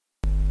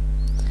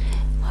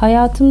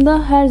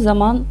Hayatımda her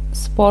zaman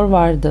spor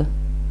vardı.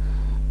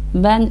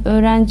 Ben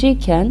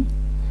öğrenciyken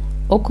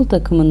okul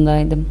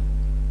takımındaydım.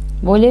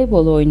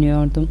 Voleybol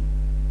oynuyordum.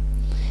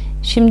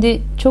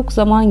 Şimdi çok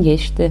zaman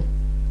geçti.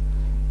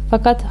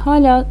 Fakat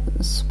hala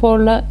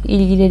sporla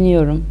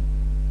ilgileniyorum.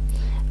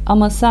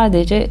 Ama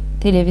sadece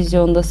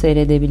televizyonda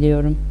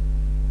seyredebiliyorum.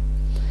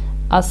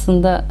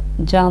 Aslında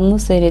canlı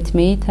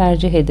seyretmeyi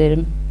tercih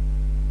ederim.